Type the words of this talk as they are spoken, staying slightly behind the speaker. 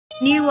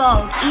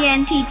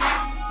N.W.EnT.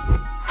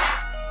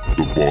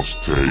 The boss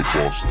take.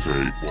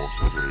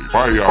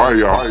 Fire.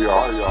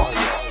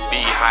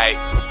 Be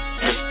hype,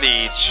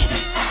 prestige,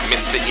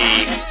 Mr.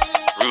 E,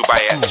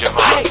 Rubayyat,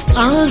 Jahan.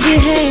 आग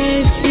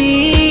है ऐसी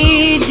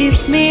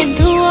जिसमें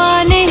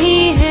धुआं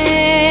नहीं है,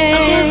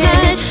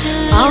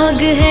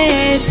 आग है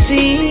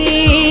ऐसी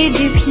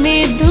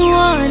जिसमें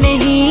धुआं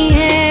नहीं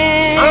है.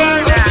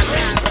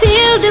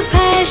 Feel the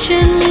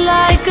passion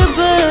like a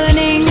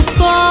burning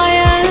fire.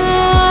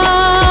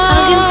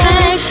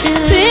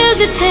 Feel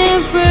the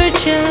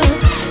temperature,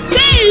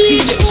 feel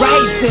it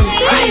rising.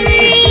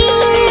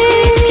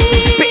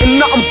 Spitting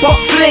nothing but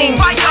flames.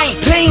 I ain't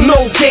playing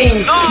no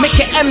games. Make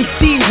an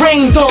MC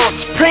rain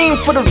dance, praying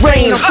for the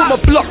rain. I'm from a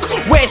block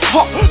where it's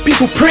hot,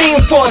 people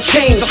praying for a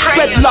change. I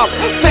spread love,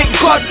 thank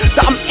God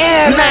that I'm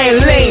air and I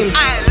ain't lame.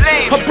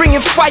 I'm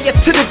bringing fire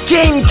to the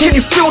game, can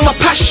you feel my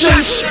passion?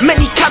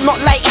 Many cannot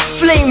light a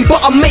flame,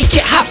 but I make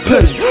it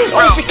happen.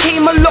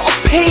 Overcame a lot of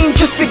pain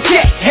just to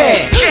get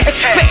here.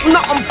 Expect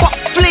nothing but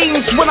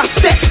flames when I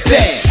step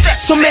there.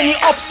 So many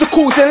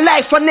obstacles in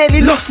life, I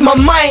nearly lost my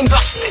mind.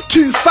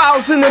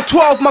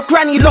 2012, my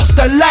granny lost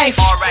her life.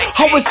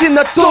 I was in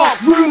a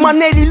dark room, I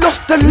nearly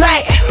lost the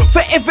light.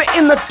 Forever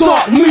in the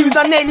dark mood,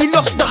 I nearly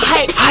lost the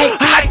hype. I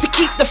had to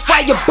keep the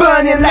fire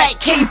burning like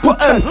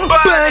Capleton.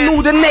 Burn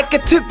all the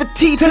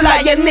negativity till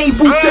I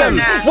enabled them.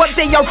 One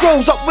day I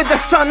rose up with the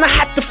sun, I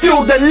had to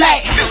feel the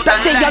light.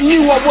 That day I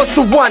knew I was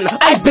the one,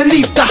 I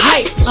believed the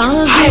hype.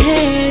 आग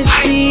है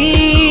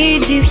ऐसी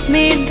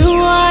जिसमें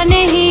धुआं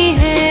नहीं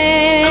है,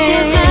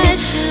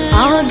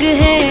 आग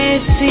है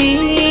ऐसी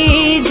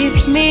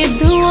जिसमें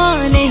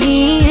धुआं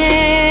नहीं है.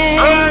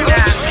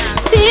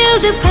 Feel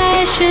the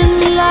passion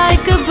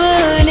like a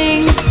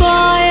burning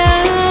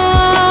fire.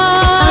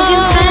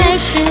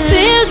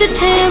 Feel the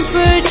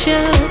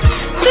temperature,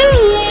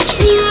 feel it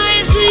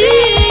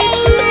rising.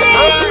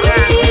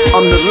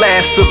 I'm the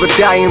last of a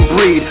dying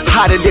breed,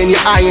 hotter than your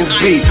irons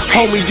be.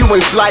 Homie, you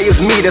ain't fly as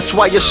me, that's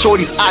why your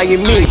shorty's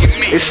eyeing me.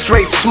 It's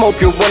straight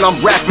smoking when I'm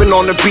rapping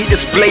on the beat,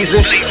 it's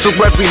blazing. So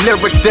every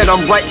lyric that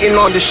I'm writing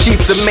on the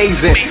sheet's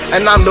amazing.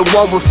 And I'm the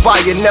one with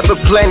fire, never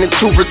planning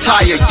to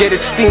retire. Get it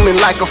steaming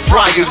like a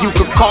fryer, you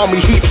could call me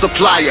heat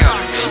supplier.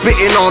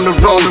 Spitting on the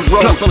road,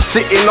 plus I'm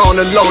sitting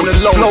on the low.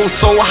 Flow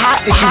so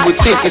hot that you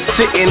would think it's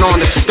sitting on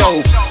the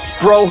stove.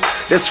 Bro,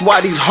 that's why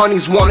these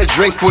honeys wanna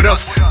drink with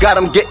us. Got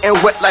them getting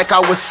wet like I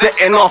was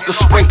setting off the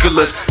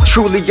sprinklers.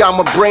 Truly I'm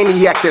a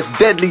brainiac that's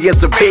deadly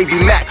as a baby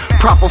Mac.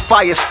 Proper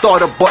fire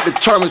starter, but the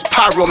term is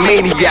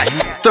pyromaniac.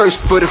 Thirst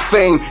for the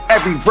fame,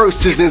 every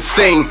verse is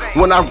insane.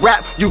 When I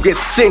rap, you get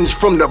singed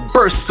from the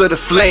bursts of the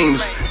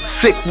flames.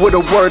 Sick with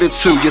a word or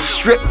two, your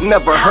strip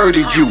never heard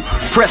of you.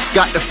 Press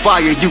got the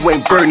fire, you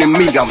ain't burning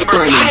me, I'm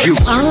burning you.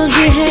 आग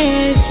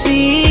है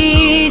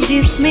ऐसी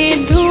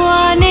जिसमें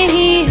धुआं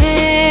नहीं है,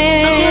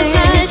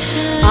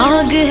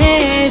 आग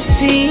है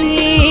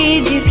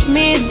ऐसी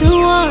जिसमें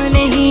धुआं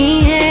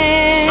नहीं है.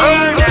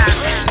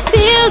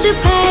 Feel the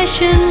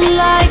passion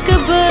like a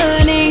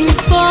burning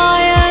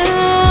fire.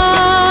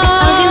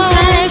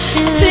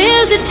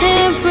 Feel the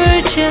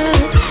temperature,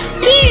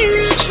 feel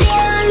it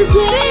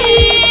rising.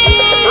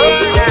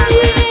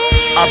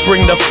 I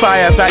bring the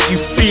fire that you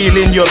feel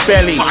in your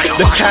belly,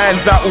 the kind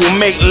that will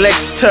make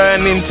legs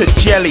turn into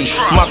jelly.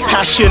 My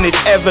passion is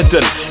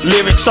evident,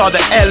 lyrics are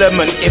the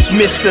element. If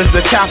Mista's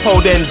the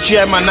capo, then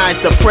Gemini's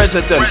the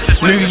president.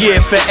 New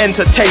year for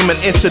entertainment,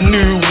 it's a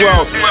new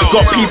world.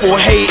 Got people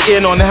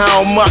hating on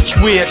how much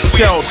we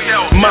excel.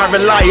 My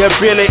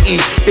reliability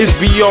is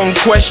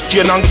beyond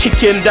question. I'm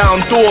kicking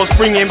down doors,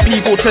 bringing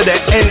people to the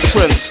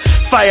entrance.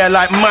 Fire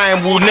like mine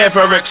will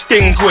never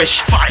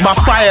extinguish. My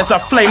fire's a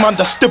flame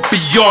understood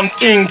beyond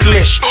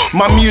English.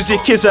 My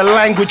music is a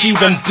language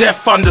even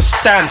deaf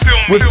understand,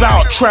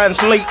 without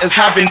translators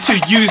having to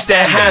use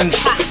their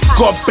hands.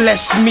 God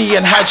bless me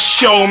and had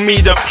shown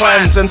me the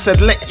plans and said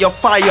let your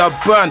fire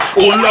burn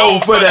all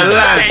over the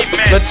land.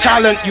 The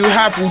talent you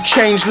have will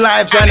change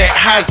lives and it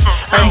has.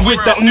 And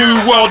with the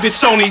new world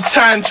it's only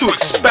time to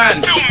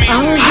expand.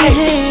 आग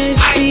है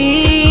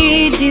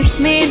ऐसी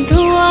जिसमें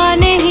धुआं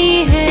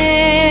नहीं है,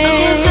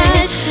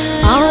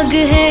 आग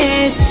है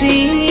ऐसी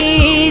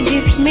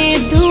जिसमें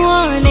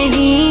धुआं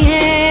नहीं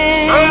है.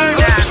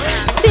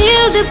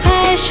 Feel the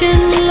passion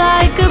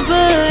like a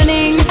burning